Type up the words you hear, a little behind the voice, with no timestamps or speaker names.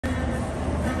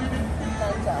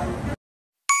Ciao.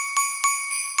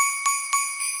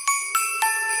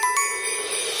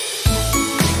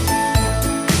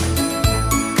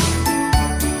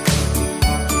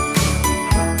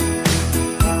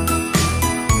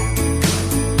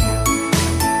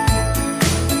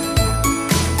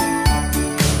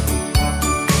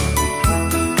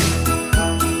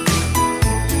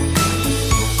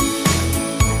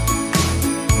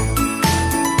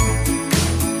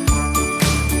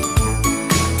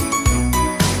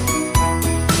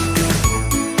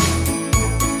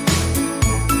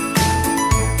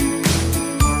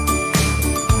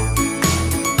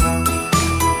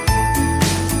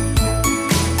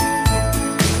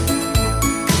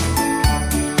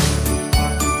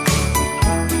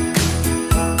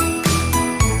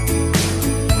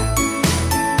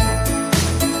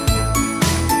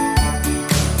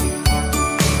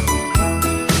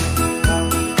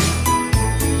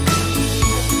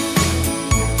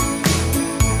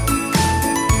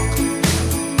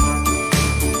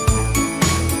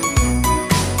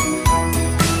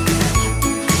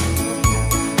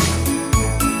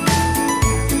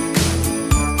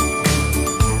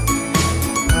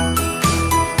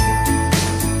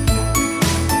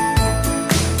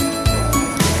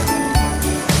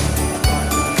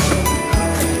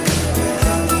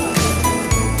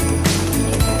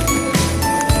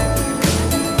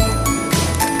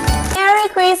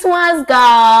 Christmas,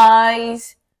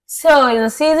 guys. So in the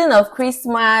season of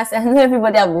Christmas, I know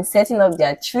everybody have been setting up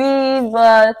their tree,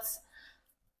 but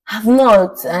I've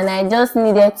not, and I just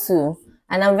needed to.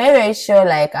 And I'm very, very sure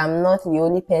like I'm not the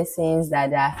only persons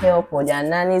that their help or their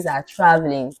nannies are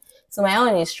traveling. So my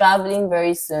own is traveling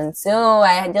very soon. So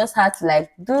I just had to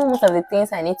like do most of the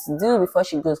things I need to do before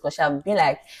she goes, because she'll be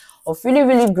like of really,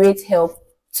 really great help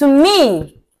to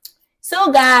me.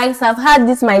 So guys, I've had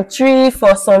this my tree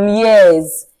for some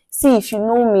years. See, if you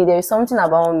know me, there is something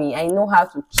about me. I know how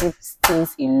to keep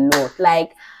things a lot.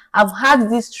 Like, I've had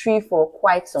this tree for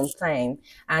quite some time,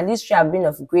 and this tree has been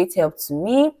of great help to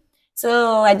me.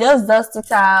 So I just dust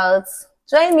it out.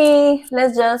 Join me.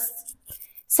 Let's just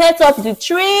set up the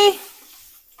tree.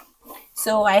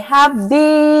 So I have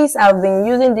this. I've been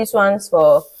using these ones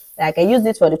for, like, I used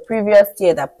it for the previous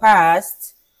year that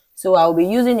passed. So I'll be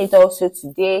using it also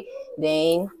today.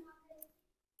 Then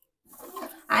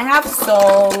I have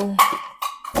some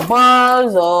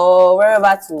balls or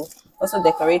wherever to also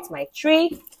decorate my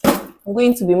tree. I'm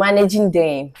going to be managing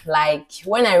them. Like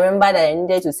when I remember that I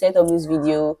needed to set up this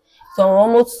video, so I'm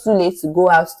almost too late to go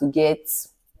out to get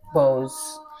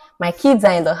balls. My kids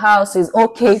are in the house, so it's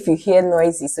okay if you hear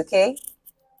noises, okay?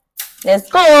 Let's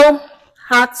go.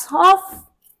 Hats off.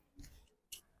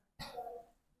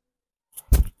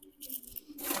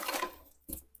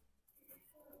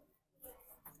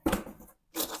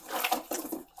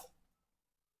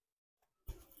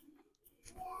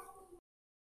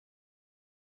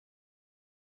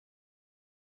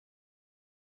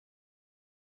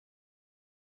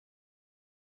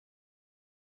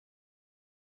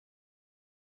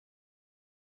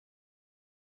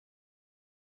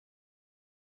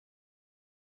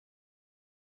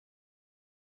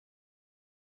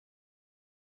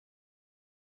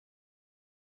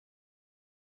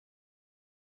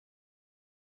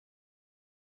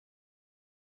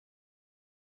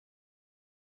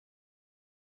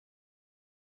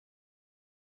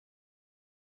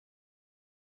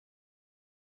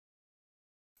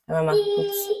 Mama,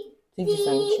 take this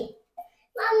on the chair.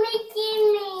 Mommy, give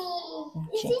me.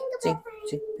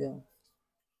 Take Bill.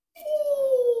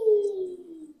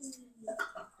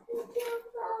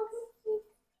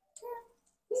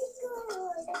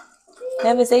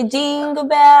 Never say jingle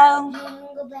bell,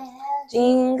 Jingle bell,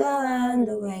 jingle all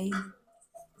the way.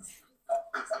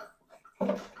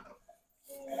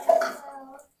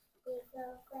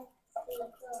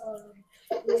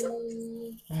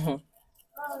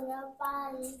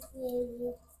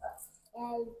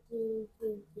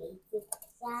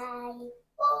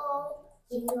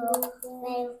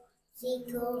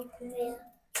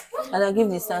 And I'll give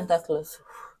the Santa Claus.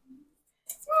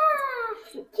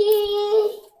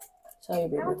 Sorry,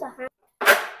 baby.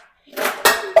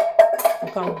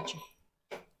 I'll come with you.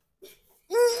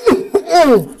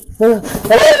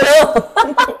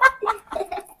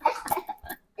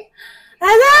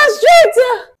 And that's straight.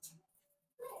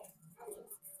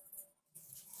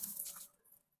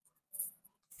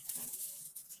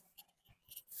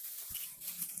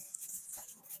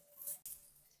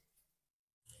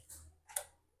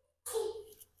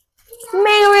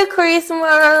 Merry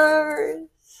Christmas!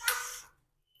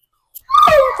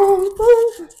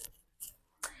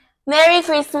 Merry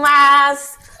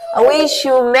Christmas! I wish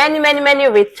you many, many, many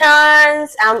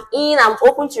returns. I'm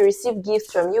open to receive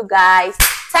gifts from you guys.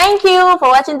 Thank you for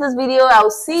watching this video.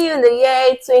 I'll see you in the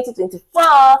year 2024.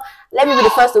 Let me be the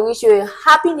first to wish you a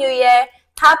happy new year,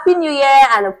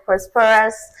 and a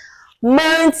prosperous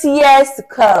month, years to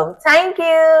come. Thank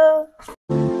you.